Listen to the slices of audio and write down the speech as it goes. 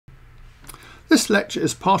This lecture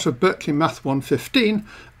is part of Berkeley Math 115,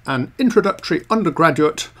 an introductory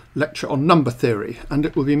undergraduate lecture on number theory, and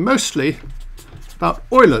it will be mostly about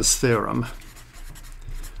Euler's theorem,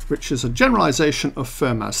 which is a generalization of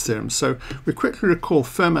Fermat's theorem. So we quickly recall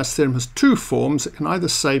Fermat's theorem has two forms. It can either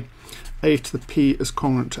say a to the p is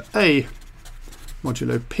congruent to a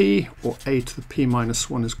modulo p, or a to the p minus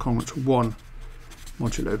 1 is congruent to 1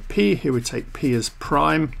 modulo p. Here we take p as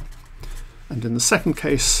prime, and in the second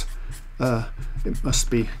case it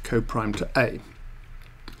must be co-prime to a.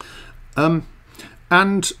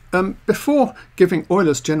 Before giving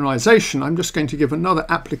Euler's generalization, I'm just going to give another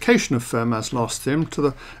application of Fermat's last theorem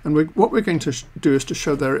to what we're going to do is to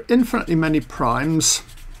show there are infinitely many primes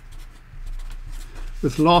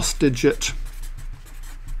with last digit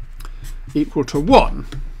equal to 1.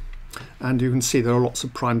 And you can see there are lots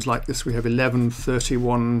of primes like this. We have 11,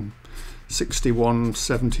 31, 61,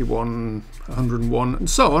 71, 101, and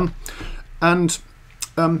so on. And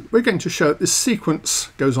we're going to show that this sequence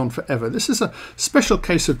goes on forever. This is a special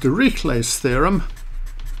case of Dirichlet's theorem,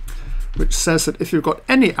 which says that if you've got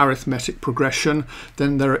any arithmetic progression,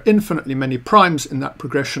 then there are infinitely many primes in that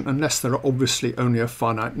progression, unless there are obviously only a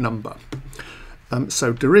finite number.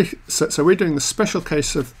 So we're doing the special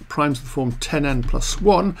case of primes of the form 10n plus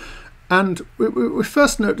 1, and we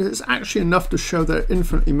first note that it's actually enough to show there are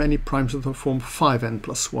infinitely many primes of the form 5n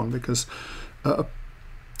plus 1, because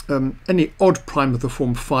any odd prime of the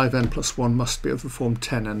form 5n plus 1 must be of the form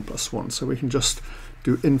 10n plus 1. So we can just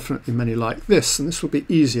do infinitely many like this, and this will be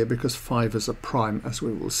easier because 5 is a prime, as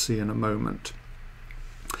we will see in a moment.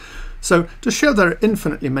 So to show there are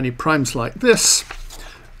infinitely many primes like this,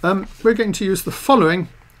 we're going to use the following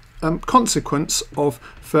consequence of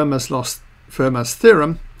Fermat's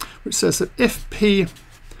theorem, which says that if p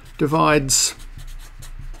divides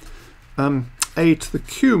a to the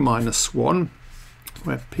q minus 1,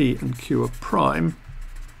 where p and q are prime,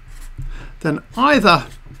 then either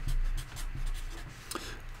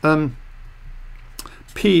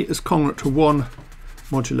p is congruent to 1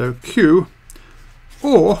 modulo q,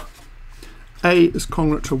 or a is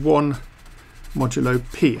congruent to 1 modulo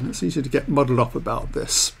p. And it's easy to get muddled up about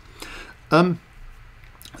this. The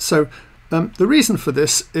reason for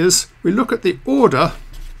this is we look at the order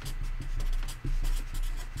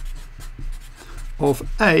of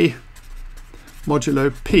a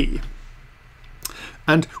modulo p,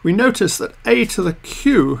 and we notice that a to the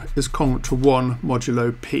q is congruent to 1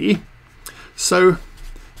 modulo p, so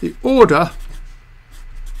the order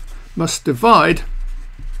must divide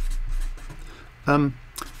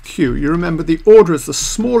q. You remember the order is the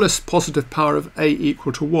smallest positive power of a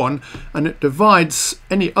equal to 1, and it divides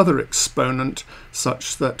any other exponent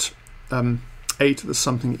such that a to the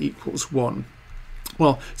something equals 1.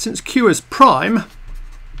 Well, since q is prime,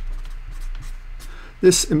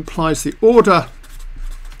 this implies the order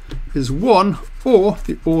is 1, or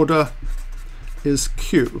the order is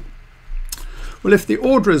q. Well, if the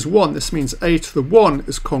order is 1, this means a to the 1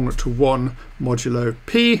 is congruent to 1 modulo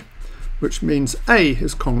p, which means a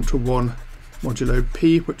is congruent to 1 modulo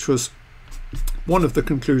p, which was one of the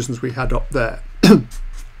conclusions we had up there.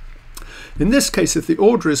 In this case, if the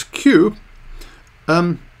order is q,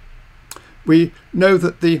 we know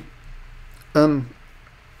that the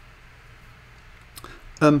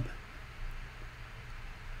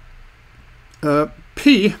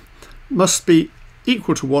p must be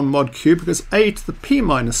equal to 1 mod q, because a to the p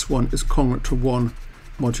minus 1 is congruent to 1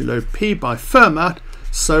 modulo p by Fermat,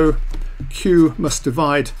 so q must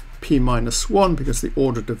divide p minus 1 because the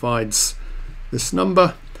order divides this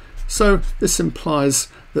number. So this implies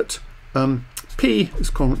that p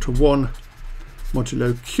is congruent to 1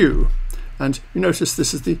 modulo q, and you notice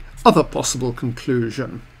this is the other possible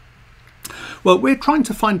conclusion. Well, we're trying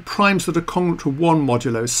to find primes that are congruent to 1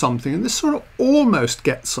 modulo something, and this sort of almost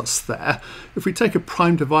gets us there. If we take a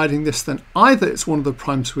prime dividing this, then either it's one of the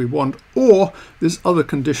primes we want, or this other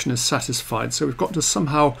condition is satisfied. So we've got to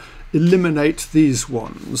somehow eliminate these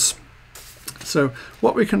ones. So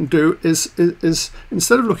what we can do is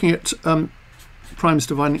instead of looking at primes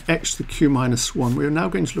dividing x to the q minus 1, we are now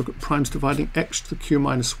going to look at primes dividing x to the q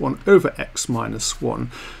minus 1 over x minus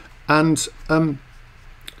 1. And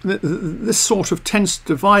this sort of tends to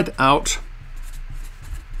divide out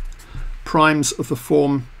primes of the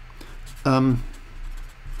form 1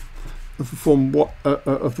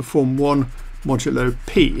 modulo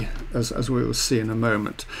p, as we will see in a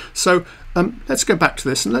moment. So let's go back to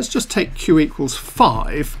this, and let's just take q equals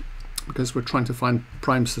 5, because we're trying to find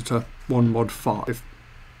primes that are 1 mod 5.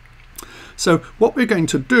 So what we're going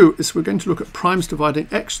to do is we're going to look at primes dividing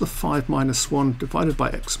x to the 5 minus 1 divided by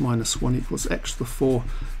x minus 1 equals x to the 4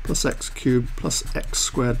 plus x cubed plus x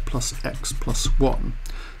squared plus x plus 1.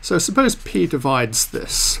 So suppose p divides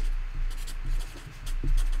this.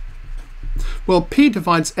 Well, p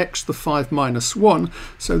divides x to the 5 minus 1,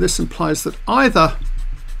 so this implies that either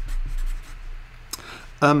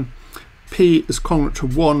p is congruent to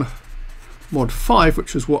 1 mod 5,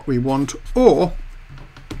 which is what we want, or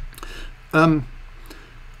the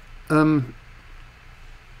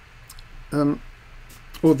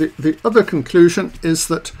other conclusion is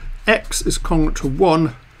that x is congruent to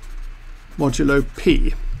 1 modulo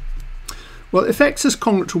p. Well, if x is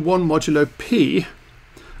congruent to 1 modulo p,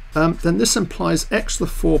 then this implies x to the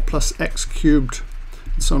 4 plus x cubed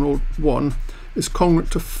and so on, all 1, is congruent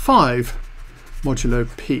to 5 modulo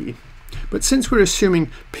p. But since we're assuming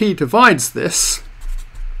p divides this,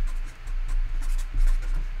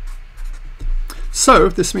 so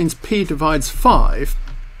this means p divides 5.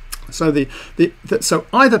 So so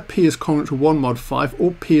either p is congruent to 1 mod 5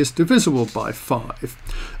 or p is divisible by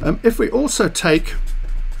 5. If we also take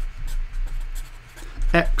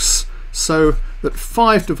x so that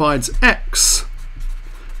 5 divides x,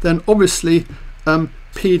 then obviously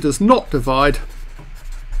p does not divide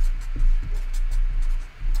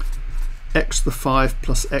x to the 5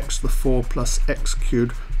 plus x to the 4 plus x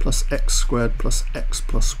cubed plus x squared plus x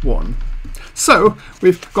plus 1. So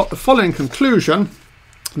we've got the following conclusion,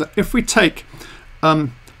 that if we take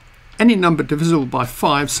any number divisible by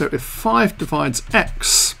 5, so if 5 divides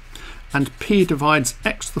x and p divides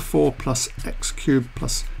x to the 4 plus x cubed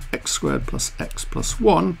plus x squared plus x plus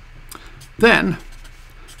 1, then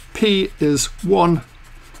p is 1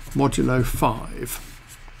 modulo 5.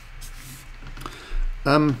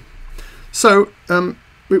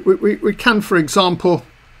 We can, for example,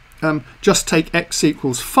 just take x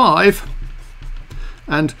equals 5,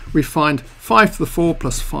 and we find 5 to the 4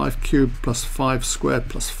 plus 5 cubed plus 5 squared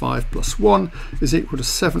plus 5 plus 1 is equal to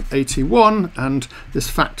 781, and this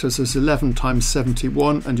factors as 11 times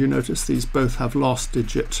 71, and you notice these both have last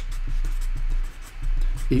digit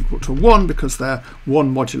equal to 1 because they're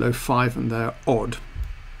 1 modulo 5 and they're odd.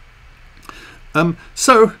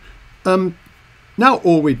 Now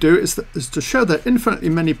all we do is to show that infinitely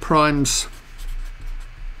many primes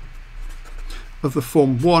of the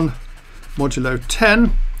form 1 modulo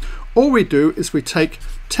 10. All we do is we take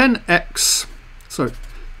 10x, sorry,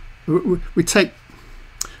 we take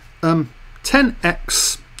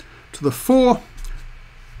 10x to the 4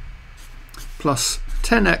 plus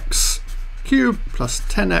 10x cubed plus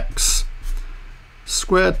 10x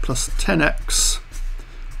squared plus 10x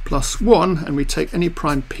plus 1, and we take any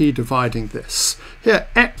prime p dividing this. Here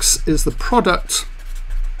x is the product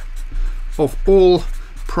of all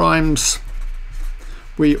primes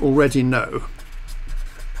we already know.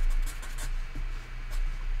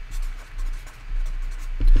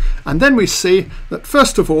 And then we see that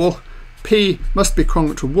first of all p must be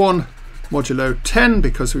congruent to 1 modulo 10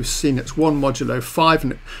 because we've seen it's 1 modulo 5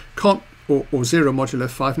 and it can't, or 0 modulo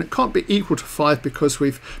 5, and it can't be equal to 5 because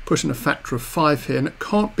we've put in a factor of 5 here, and it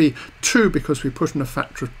can't be 2 because we put in a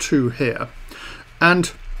factor of 2 here.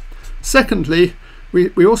 And secondly,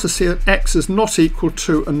 we also see that x is not equal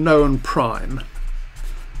to a known prime.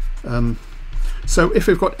 So if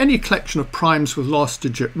we've got any collection of primes with last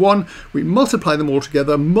digit 1, we multiply them all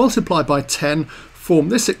together, multiply by 10, form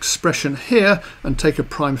this expression here, and take a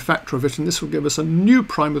prime factor of it, and this will give us a new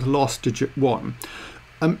prime with last digit 1.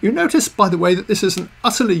 You notice, by the way, that this is an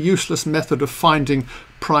utterly useless method of finding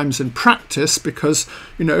primes in practice because,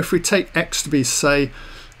 you know, if we take x to be, say,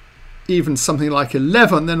 even something like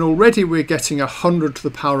 11, then already we're getting 100 to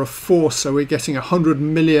the power of 4, so we're getting 100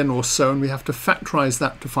 million or so, and we have to factorize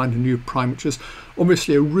that to find a new prime, which is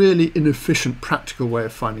obviously a really inefficient practical way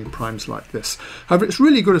of finding primes like this. However, it's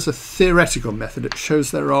really good as a theoretical method. It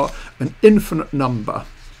shows there are an infinite number.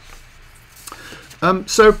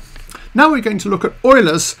 So now we're going to look at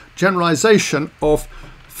Euler's generalization of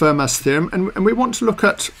Fermat's theorem, and we want to look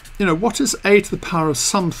at, you know, what is a to the power of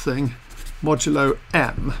something modulo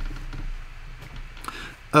m.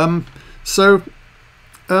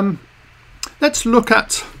 Let's look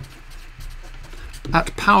at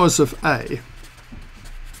powers of a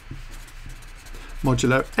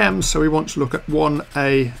modulo m. So we want to look at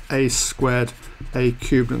 1a, a squared, a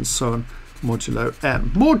cubed, and so on modulo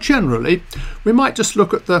m. More generally, we might just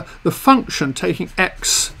look at the function taking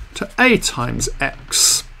x to a times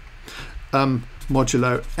x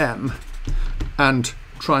modulo m and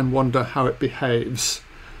try and wonder how it behaves.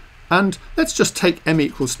 And let's just take m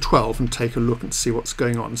equals 12 and take a look and see what's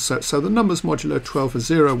going on. So the numbers modulo 12 are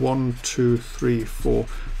 0, 1, 2, 3, 4,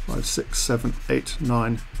 5, 6, 7, 8,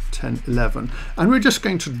 9, 10, 11. And we're just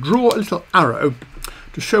going to draw a little arrow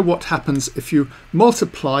to show what happens if you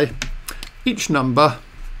multiply each number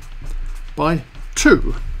by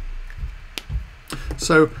 2.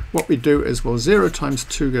 So what we do is, well, 0 times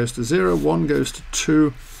 2 goes to 0, 1 goes to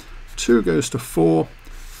 2, 2 goes to 4,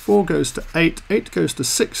 4 goes to 8, 8 goes to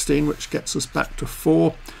 16, which gets us back to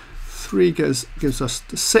 4, 3 gives us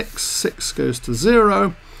to 6, 6 goes to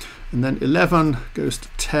 0, and then 11 goes to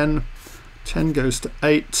 10, 10 goes to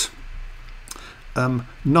 8,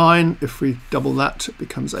 9, if we double that, it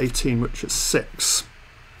becomes 18, which is 6.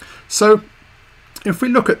 So if we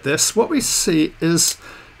look at this, what we see is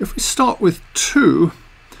if we start with 2,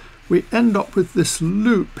 we end up with this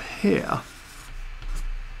loop here.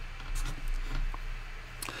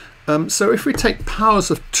 So if we take powers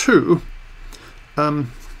of 2,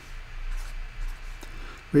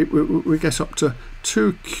 we get up to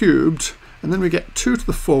 2 cubed, and then we get 2 to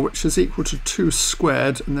the 4, which is equal to 2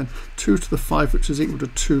 squared, and then 2 to the 5, which is equal to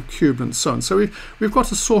 2 cubed, and so on. So we've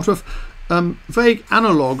got a sort of vague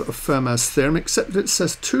analogue of Fermat's theorem, except that it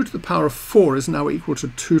says 2 to the power of 4 is now equal to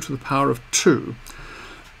 2 to the power of 2.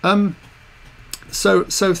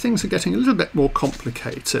 So things are getting a little bit more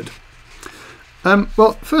complicated.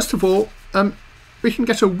 Well, first of all, we can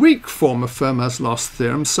get a weak form of Fermat's last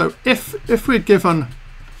theorem. So if we're given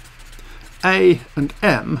a and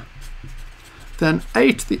m, then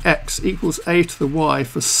a to the x equals a to the y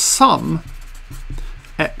for some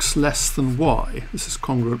x less than y. This is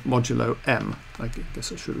congruent modulo m, I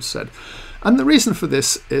guess I should have said. And the reason for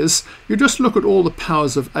this is you just look at all the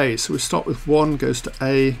powers of a. So we start with 1 goes to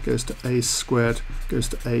a squared, goes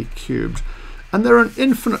to a cubed. And there are an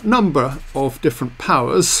infinite number of different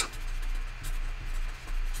powers,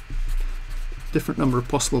 different number of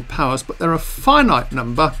possible powers, but there are a finite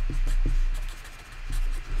number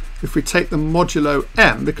if we take them modulo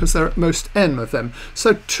m, because there are at most n of them.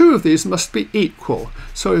 So 2 of these must be equal.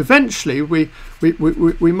 So eventually we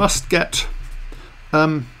must get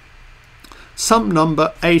some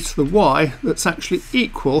number a to the y that's actually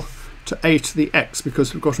equal to a to the x,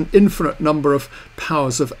 because we've got an infinite number of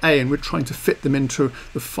powers of a and we're trying to fit them into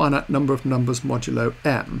the finite number of numbers modulo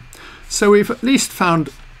m. So we've at least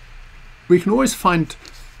found, we can always find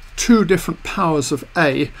 2 different powers of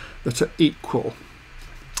a that are equal.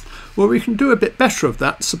 Well, we can do a bit better of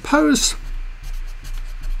that. Suppose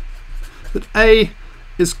that a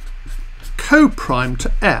is co-prime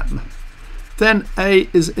to m, then a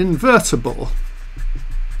is invertible.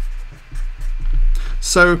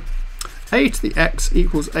 So a to the x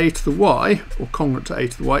equals a to the y, or congruent to a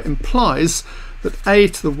to the y, implies that a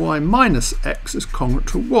to the y minus x is congruent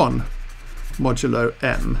to 1 modulo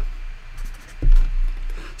m.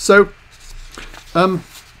 So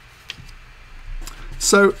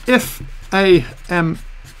if a m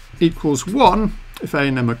equals 1, if a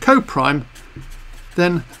and m are co-prime,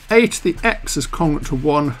 then a to the x is congruent to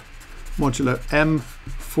 1 modulo m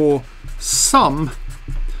for some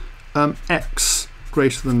x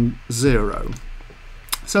greater than 0.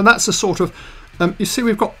 So that's a sort of, you see,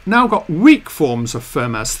 we've now got weak forms of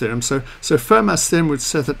Fermat's theorem. So Fermat's theorem would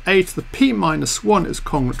say that a to the p minus 1 is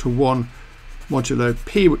congruent to 1 modulo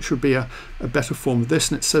p, which would be a better form of this,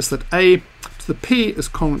 and it says that a to the p is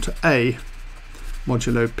congruent to a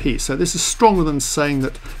modulo p. So this is stronger than saying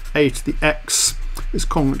that a to the x is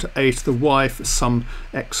congruent to a to the y for some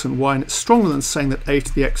x and y, and it's stronger than saying that a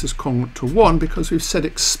to the x is congruent to 1, because we've said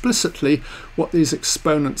explicitly what these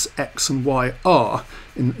exponents x and y are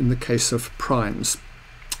in the case of primes.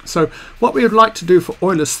 So what we would like to do for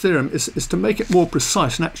Euler's theorem is to make it more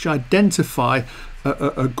precise and actually identify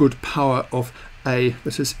a good power of a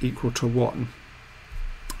that is equal to 1.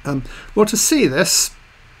 Well, to see this,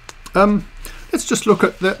 let's just look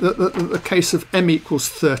at the case of m equals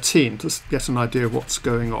 13 to get an idea of what's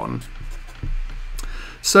going on.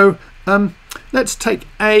 So let's take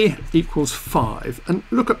a equals 5 and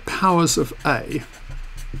look at powers of a.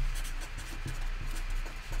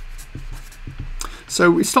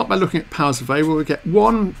 So we start by looking at powers of a. Well, we get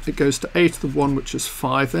 1, it goes to a to the 1, which is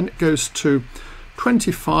 5. Then it goes to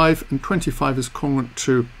 25, and 25 is congruent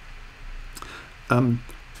to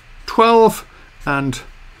 12, and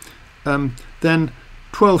then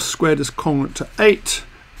 12 squared is congruent to 8,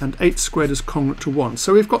 and 8 squared is congruent to 1.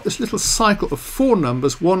 So we've got this little cycle of 4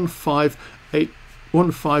 numbers, 1, 5, 8,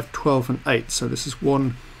 1, 5, 12, and 8. So this is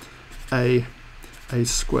 1a, a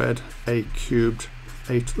squared, a cubed,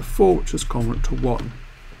 a to the 4, which is congruent to 1.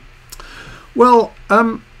 Well,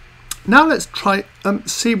 now let's try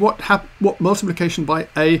see what multiplication by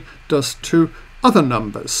a does to other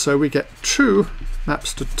numbers. So we get 2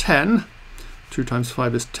 maps to 10, 2 times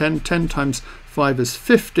 5 is 10. 10 times 5 is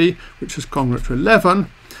 50, which is congruent to 11.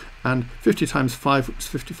 And 50 times 5, which is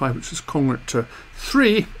 55, which is congruent to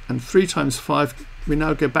 3. And 3 times 5, we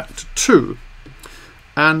now go back to 2.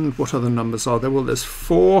 And what other numbers are there? Well, there's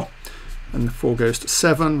 4. And 4 goes to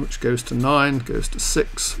 7, which goes to 9, goes to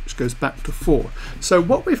 6, which goes back to 4. So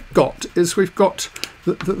what we've got is we've got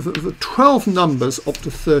the 12 numbers up to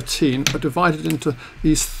 13 are divided into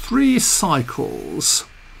these 3 cycles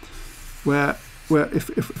where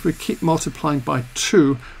if we keep multiplying by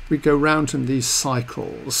 2, we go round in these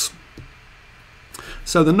cycles.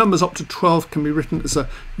 So the numbers up to 12 can be written as a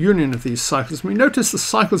union of these cycles. We notice the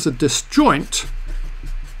cycles are disjoint.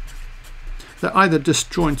 They're either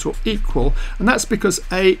disjoint or equal, and that's because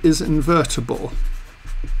A is invertible.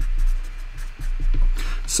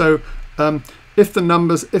 So if the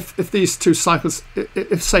numbers, if these 2 cycles,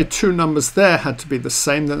 if say 2 numbers there had to be the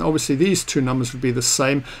same, then obviously these 2 numbers would be the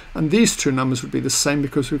same, and these 2 numbers would be the same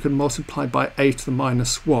because we could multiply by a to the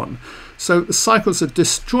minus 1. So the cycles are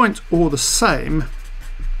disjoint or the same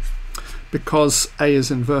because A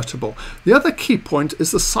is invertible. The other key point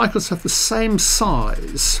is the cycles have the same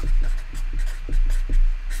size.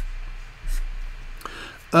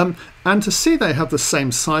 And to see they have the same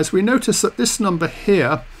size, we notice that this number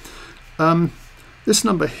here, for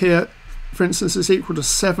instance, is equal to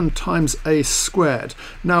 7 times a squared.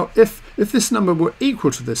 Now, if this number were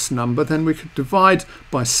equal to this number, then we could divide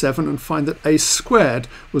by 7 and find that a squared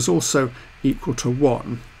was also equal to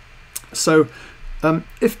 1. So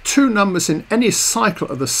if 2 numbers in any cycle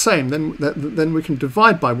are the same, then we can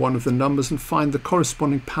divide by one of the numbers and find the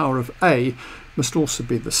corresponding power of a must also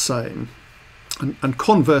be the same. And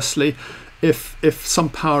conversely, if some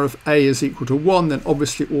power of a is equal to 1, then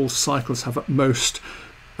obviously all cycles have at most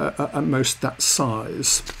that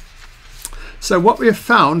size. So what we have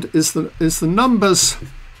found is the numbers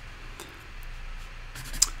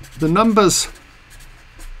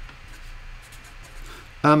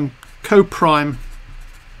coprime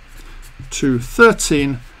to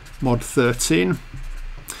 13 mod 13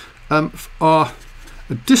 are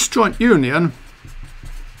a disjoint union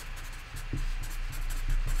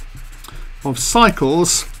of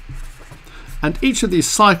cycles, and each of these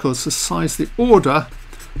cycles has size the order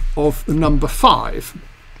of the number 5.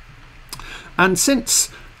 And since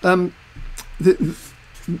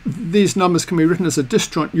these numbers can be written as a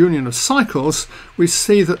disjoint union of cycles, we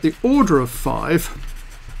see that the order of 5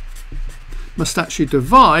 must actually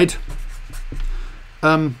divide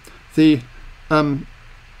the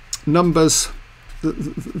number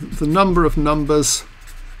of numbers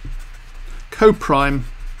coprime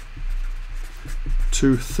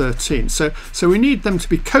to 13. So we need them to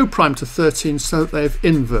be coprime to 13 so that they have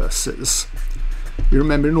inverses. You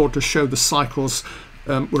remember, in order to show the cycles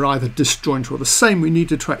were either disjoint or the same, we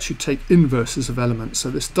needed to actually take inverses of elements. So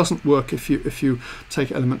this doesn't work if you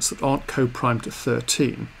take elements that aren't coprime to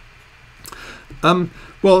 13.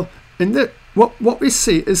 Well, what we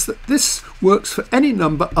see is that this works for any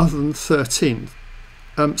number other than 13.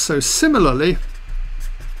 So similarly,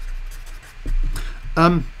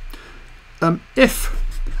 if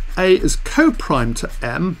a is coprime to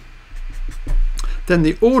m, then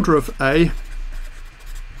the order of a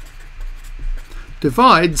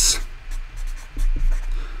divides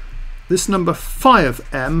this number phi of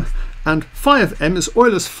m, and phi of m is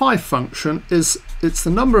Euler's phi function. It's the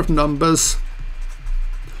number of numbers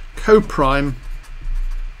coprime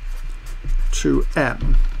to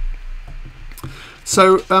m.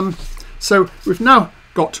 So we've now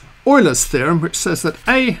got Euler's theorem, which says that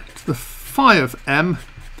a to the phi of m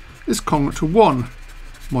is congruent to 1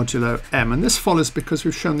 modulo m, and this follows because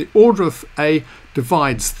we've shown the order of a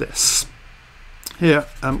divides this. Here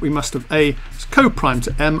we must have a is coprime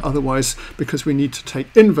to m, otherwise, because we need to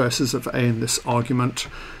take inverses of a in this argument,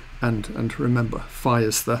 and remember, phi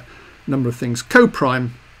is the number of things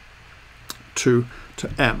coprime to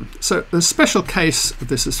m. So the special case of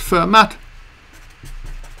this is Fermat.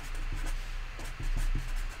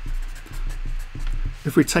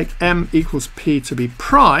 If we take m equals p to be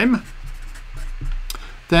prime,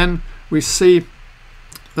 then we see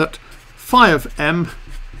that phi of m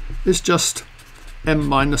is just m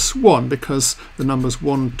minus 1, because the numbers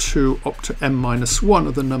 1, 2 up to m minus 1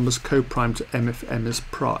 are the numbers coprime to m if m is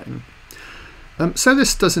prime. So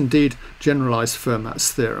this does indeed generalize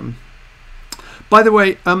Fermat's theorem. By the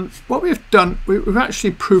way, what we've done, we've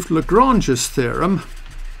actually proved Lagrange's theorem,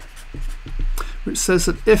 which says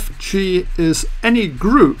that if G is any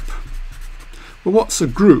group, well, what's a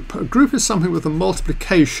group? A group is something with a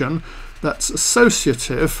multiplication that's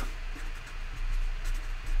associative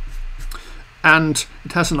and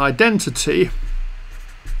it has an identity,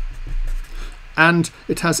 and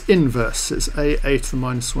it has inverses. A to the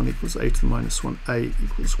minus 1 equals a to the minus 1, a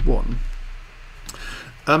equals 1.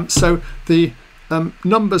 So the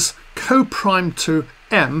numbers co-prime to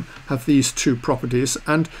m have these two properties,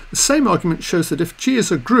 and the same argument shows that if G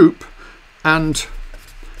is a group and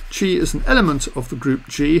G is an element of the group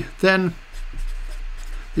G, then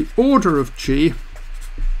the order of G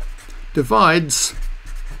divides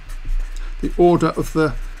the order of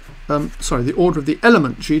the the order of the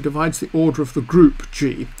element G divides the order of the group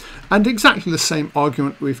G. And exactly the same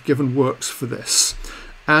argument we've given works for this.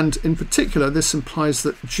 And in particular, this implies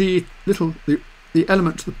that G the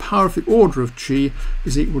element to the power of the order of G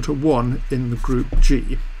is equal to 1 in the group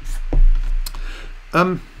G.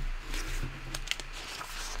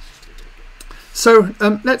 So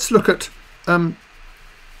let's look at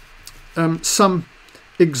some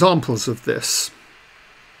examples of this.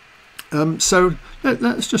 So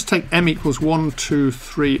let's just take m equals 1, 2,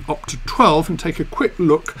 3 up to 12 and take a quick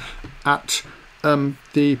look at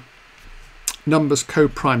the numbers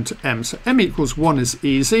co-prime to m. So m equals 1 is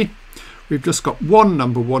easy. We've just got one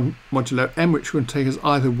number 1 modulo m, which we can take as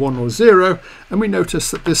either 1 or 0, and we notice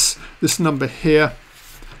that this number here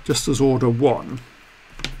just has order 1.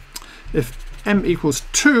 If m equals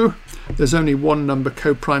 2, there's only one number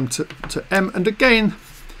co-prime to m, and again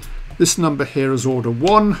this number here is order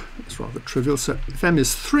 1. It's rather trivial. So if m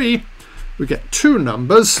is 3, we get two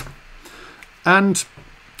numbers, and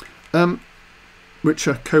which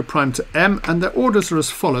are co-prime to m, and their orders are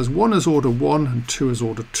as follows. 1 is order 1 and 2 is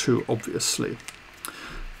order 2, obviously.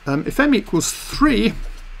 If m equals 3,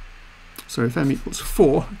 sorry, if m equals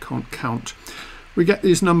 4, I can't count, we get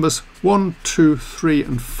these numbers 1, 2, 3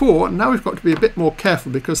 and 4. And now we've got to be a bit more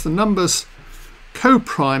careful because the numbers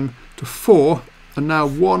co-prime to 4 are now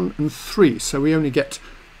 1 and 3. So we only get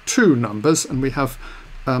two numbers, and we have,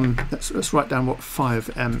 let's write down what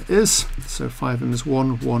 5m is. So 5m is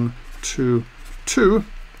 1, 1, 2, 2,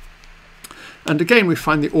 and again we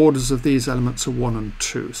find the orders of these elements are 1 and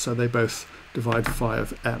 2, so they both divide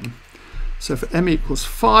 5m. So for m equals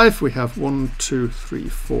 5, we have 1, 2, 3,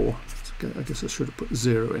 4. I guess I should have put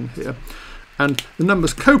 0 in here. And the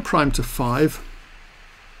numbers co-prime to 5,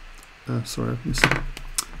 sorry, I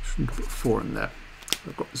shouldn't have put 4 in there.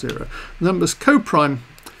 I've got 0. The numbers co-prime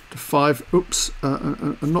to 5,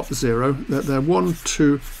 are not 0. They're 1,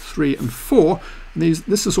 2, 3 and 4. And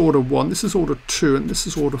this is order 1, this is order 2, and this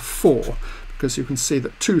is order 4, because you can see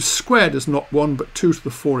that 2 squared is not 1, but 2 to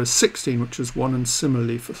the 4 is 16, which is 1, and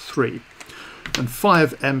similarly for 3. And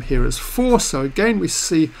 5m here is 4, so again we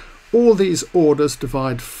see all these orders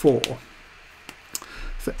divide 4.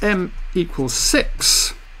 For m equals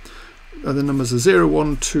 6, the numbers are 0,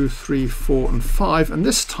 1, 2, 3, 4 and 5, and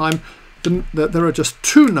this time there are just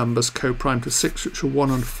two numbers co-prime to 6, which are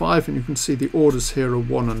 1 and 5, and you can see the orders here are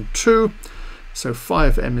 1 and 2. So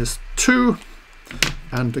 5m is 2,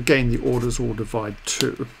 and again the orders all divide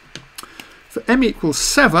 2. For m equals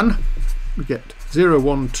 7, we get 0,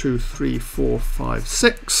 1, 2, 3, 4, 5,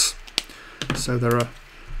 6. So there are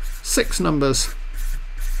 6 numbers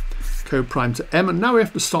co-prime to m, and now we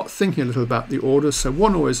have to start thinking a little about the orders. So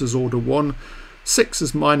 1 always is order 1, 6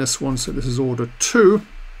 is minus 1, so this is order 2.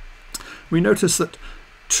 We notice that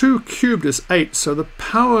 2 cubed is 8, so the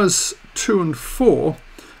powers 2 and 4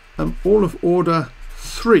 all of order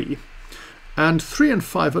 3, and 3 and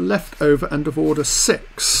 5 are left over and of order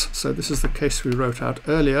 6. So this is the case we wrote out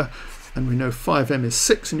earlier, and we know 5m is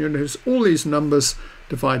 6, and you notice all these numbers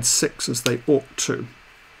divide 6 as they ought to.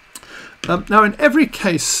 Now in every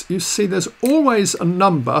case you see there's always a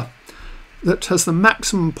number that has the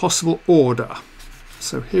maximum possible order.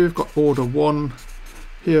 So here we've got order 1,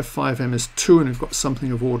 here 5m is 2, and we've got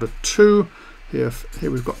something of order 2. Here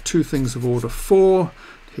we've got two things of order 4.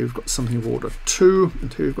 Here we've got something of order 2,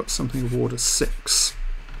 and here we've got something of order 6.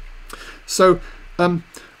 So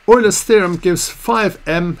Euler's theorem gives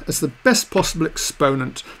 5m as the best possible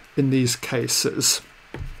exponent in these cases.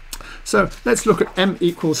 So let's look at m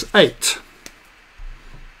equals 8.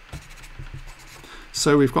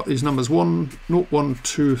 So we've got these numbers 1, 0, 1,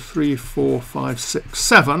 2, 3, 4, 5, 6,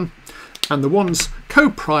 7, and the ones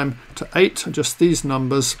co-prime to 8 are just these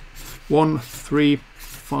numbers 1, 3,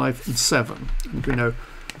 5 and 7. And we know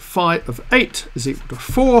phi of 8 is equal to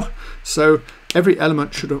 4, so every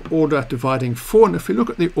element should have order dividing 4, and if we look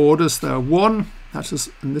at the orders, there are 1,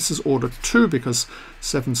 and this is order 2 because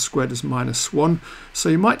 7 squared is minus 1, so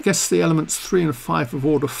you might guess the elements 3 and 5 of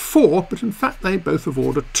order 4, but in fact they both of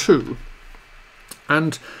order 2.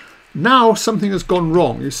 And now something has gone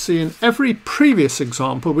wrong. You see, in every previous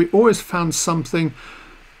example we always found something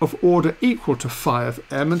of order equal to phi of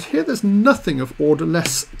m, and here there's nothing of order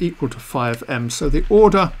less equal to phi of m, so the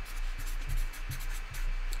order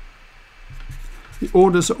the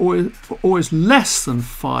orders are always less than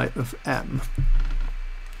phi of m.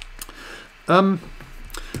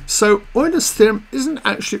 So Euler's theorem isn't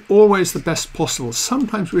actually always the best possible.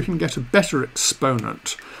 Sometimes we can get a better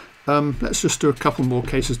exponent. Let's just do a couple more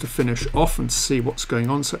cases to finish off and see what's going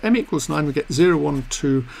on. So m equals 9, we get 0, 1,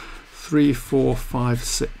 2, 3, 4, 5,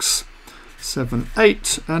 6, 7,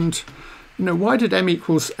 8. And why did m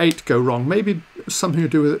equals 8 go wrong? Maybe something to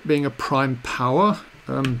do with it being a prime power.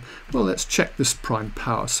 Well, let's check this prime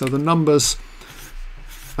power. So the numbers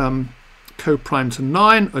co-prime to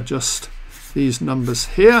 9 are just these numbers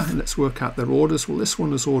here, and let's work out their orders. Well, this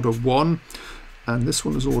one is order 1 and this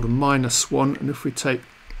one is order -1, and if we take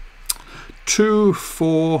 2,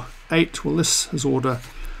 4, 8, well, this has order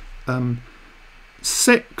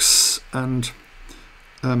 6, and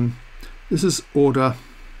this is order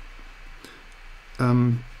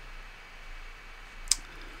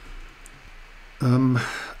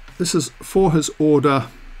this is 4 has order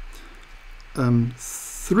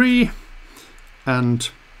 3, and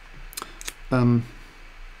I'm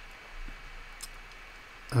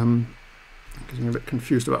getting a bit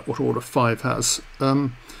confused about what order 5 has.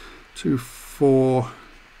 2, 4,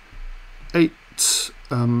 8,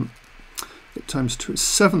 8 times 2 is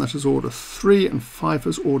 7, that is order 3, and 5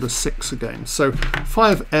 is order 6 again. So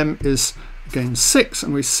phi of m is again 6,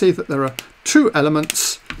 and we see that there are 2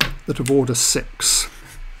 elements that have order 6,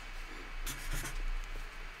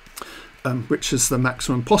 which is the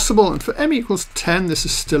maximum possible. And for m equals 10, this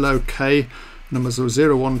is still okay. Numbers are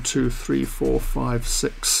 0, 1, 2, 3, 4, 5,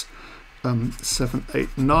 6, 7,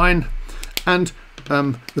 8, 9. And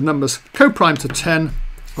the numbers co-prime to 10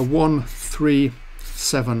 are 1, 3,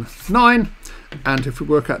 7, 9. And if we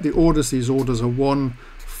work out the orders, these orders are 1,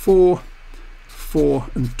 4, 4,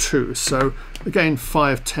 and 2. So again,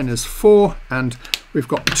 phi of 10 is 4, and we've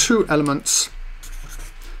got 2 elements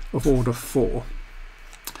of order 4.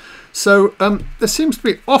 So there seems to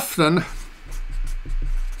be often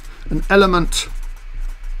an element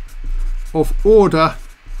of order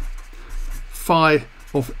phi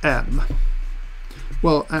of m.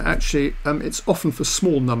 Well, actually, it's often for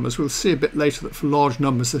small numbers. We'll see a bit later that for large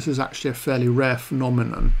numbers, this is actually a fairly rare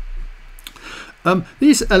phenomenon.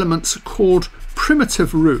 These elements are called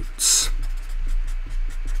primitive roots.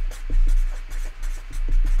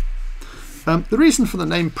 The reason for the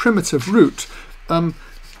name primitive root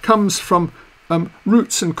comes from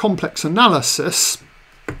roots in complex analysis.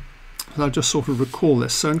 I'll just sort of recall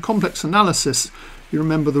this. So in complex analysis, you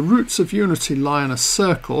remember the roots of unity lie in a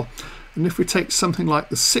circle, and if we take something like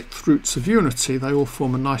the 6th roots of unity, they all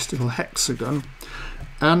form a nice little hexagon.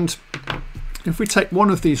 And if we take one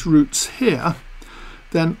of these roots here,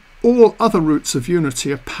 then all other roots of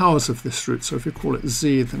unity are powers of this root. So if we call it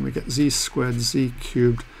z, then we get z squared, z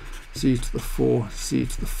cubed, z to the 4, z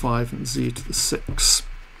to the 5, and z to the 6.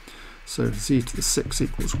 So z to the 6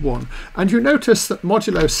 equals 1. And you notice that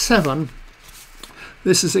modulo 7,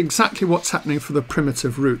 this is exactly what's happening for the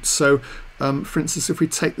primitive roots. So for instance, if we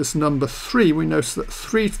take this number 3, we notice that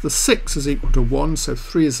 3 to the 6 is equal to 1. So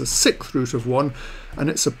 3 is a 6th root of 1, and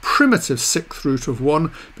it's a primitive 6th root of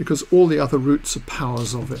 1 because all the other roots are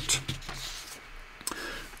powers of it.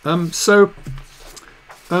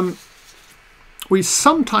 We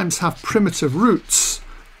sometimes have primitive roots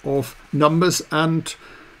of numbers, and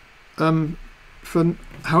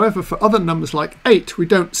however, for other numbers like 8, we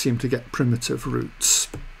don't seem to get primitive roots.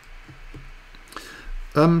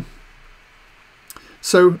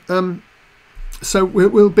 So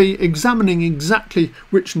we'll be examining exactly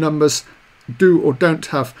which numbers do or don't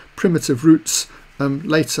have primitive roots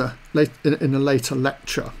later in a later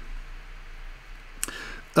lecture.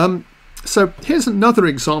 So here's another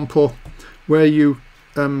example where you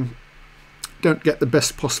don't get the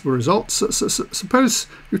best possible results. So suppose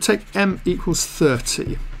you take m equals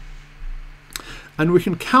 30, and we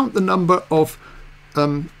can count the number of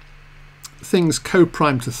things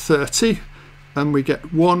co-prime to 30, and we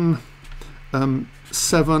get 1,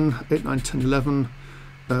 7, 8, 9, 10, 11,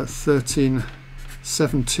 13,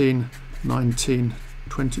 17, 19,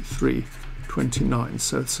 23, 29.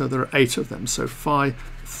 So there are 8 of them. So phi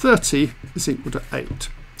 30 is equal to 8.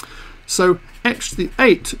 So x to the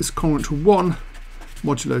 8 is congruent to 1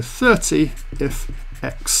 modulo 30 if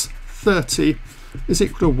x 30 is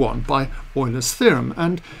equal to 1 by Euler's theorem.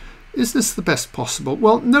 And is this the best possible?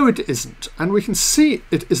 Well, no, it isn't. And we can see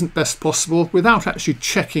it isn't best possible without actually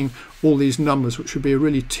checking all these numbers, which would be a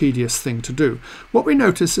really tedious thing to do. What we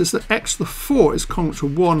notice is that x to the 4 is congruent to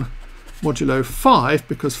 1 modulo 5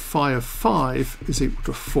 because phi of 5 is equal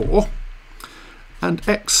to 4. And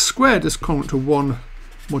x squared is congruent to 1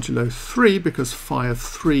 modulo 3 because phi of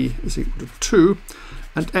 3 is equal to 2.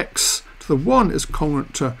 And x to the 1 is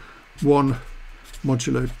congruent to 1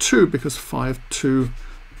 modulo 2 because phi of 2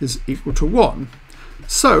 is equal to 1.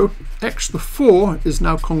 So x to the 4 is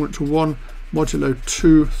now congruent to 1 modulo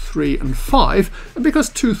 2, 3 and 5, and because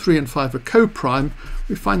 2, 3 and 5 are co-prime,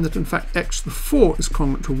 we find that in fact x to the 4 is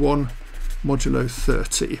congruent to 1 modulo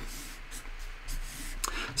 30.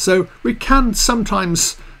 So we can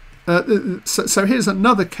sometimes, so here's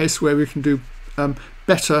another case where we can do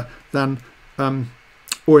better than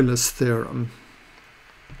Euler's theorem.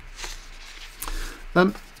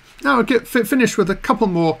 Now I'll finish with a couple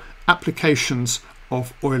more applications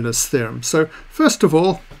of Euler's theorem. So first of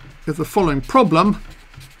all, with the following problem,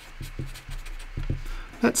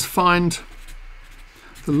 let's find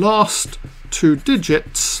the last 2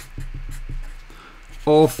 digits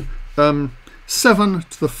of 7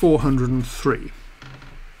 to the 403.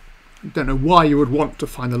 I don't know why you would want to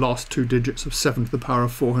find the last 2 digits of 7 to the power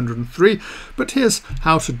of 403, but here's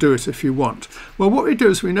how to do it if you want. Well, what we do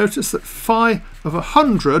is we notice that phi of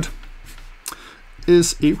 100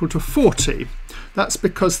 is equal to 40. That's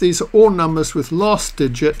because these are all numbers with last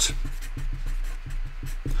digit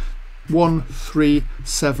 1, 3,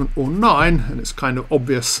 7 or 9, and it's kind of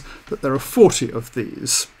obvious that there are 40 of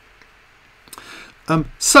these.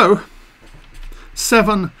 So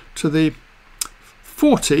 7 to the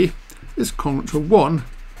 40 is congruent to 1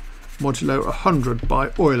 modulo 100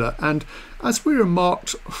 by Euler, and as we remarked,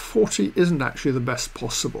 40 isn't actually the best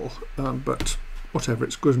possible, but whatever,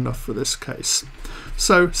 it's good enough for this case.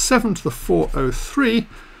 So 7 to the 403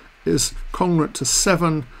 is congruent to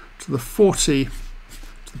 7 to the 40 to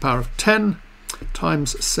the power of 10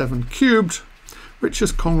 times 7 cubed, which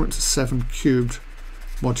is congruent to 7 cubed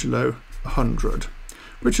modulo 100,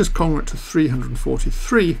 which is congruent to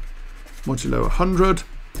 343 modulo 100.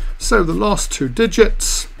 So the last 2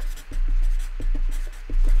 digits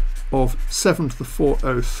of 7 to the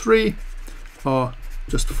 403 are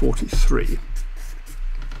just 43.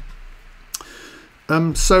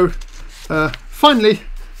 Finally,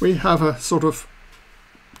 we have a sort of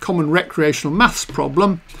common recreational maths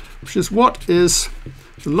problem, which is what is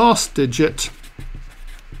the last digit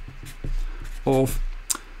of,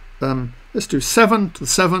 let's do 7 to the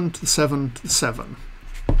 7 to the 7 to the 7.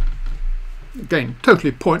 Again,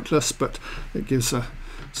 totally pointless, but it gives a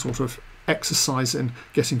sort of exercise in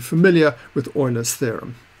getting familiar with Euler's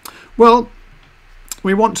theorem. Well,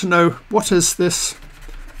 we want to know what is this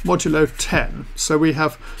modulo 10. So we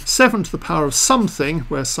have 7 to the power of something,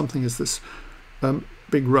 where something is this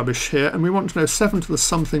big rubbish here, and we want to know 7 to the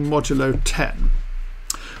something modulo 10.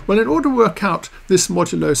 Well, in order to work out this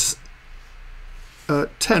modulo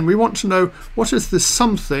 10, we want to know what is this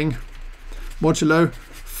something modulo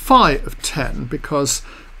phi of 10, because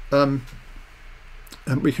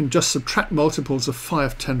we can just subtract multiples of phi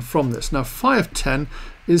of 10 from this. Now phi of 10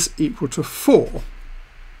 is equal to 4.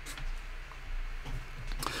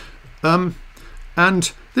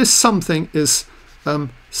 And this something is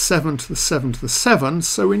 7 to the 7 to the 7,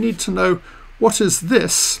 so we need to know what is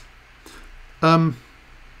this. We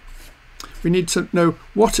need to know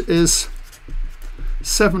what is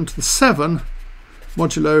 7 to the 7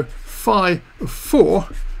 modulo phi of 4,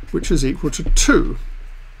 which is equal to 2.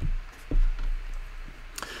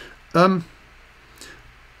 And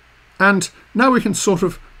now we can sort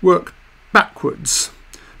of work backwards.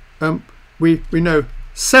 We know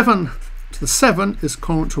 7 to the 7 is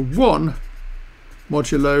congruent to 1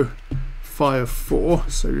 modulo phi of 4.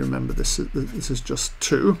 So you remember this is just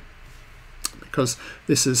 2, because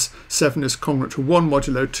this is 7 is congruent to 1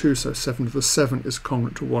 modulo 2, so 7 to the 7 is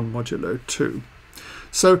congruent to 1 modulo 2.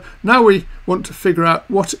 So now we want to figure out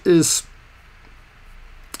what is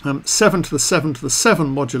 7 to the 7 to the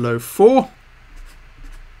 7 modulo 4.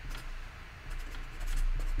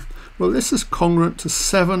 Well, this is congruent to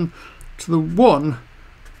 7 to the 1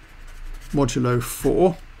 modulo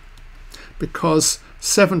 4, because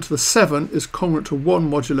 7 to the 7 is congruent to 1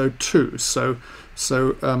 modulo 2. So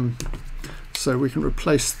we can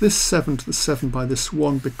replace this 7 to the 7 by this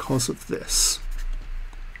 1 because of this,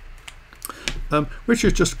 which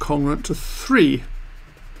is just congruent to 3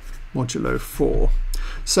 modulo 4.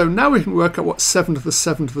 So now we can work out what 7 to the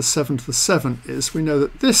 7 to the 7 to the 7 is. We know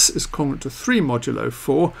that this is congruent to 3 modulo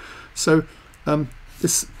 4. So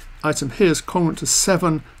this item here is congruent to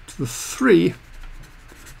 7 to the 3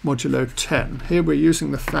 modulo 10. Here we're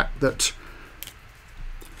using the fact that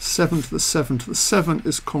 7 to the 7 to the 7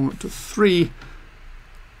 is congruent to 3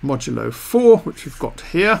 modulo 4, which we've got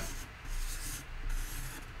here.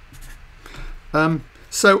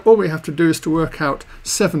 So all we have to do is to work out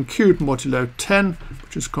 7 cubed modulo 10,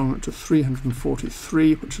 which is congruent to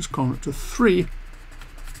 343, which is congruent to 3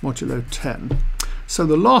 modulo 10. So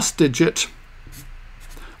the last digit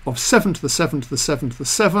of 7 to the 7 to the 7 to the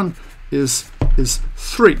 7 is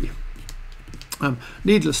 3.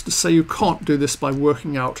 Needless to say, you can't do this by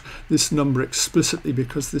working out this number explicitly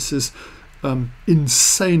because this is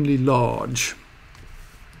insanely large.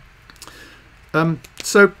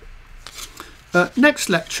 Next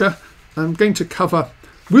lecture I'm going to cover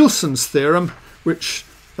Wilson's theorem, which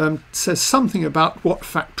says something about what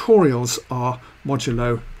factorials are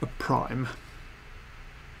modulo a prime.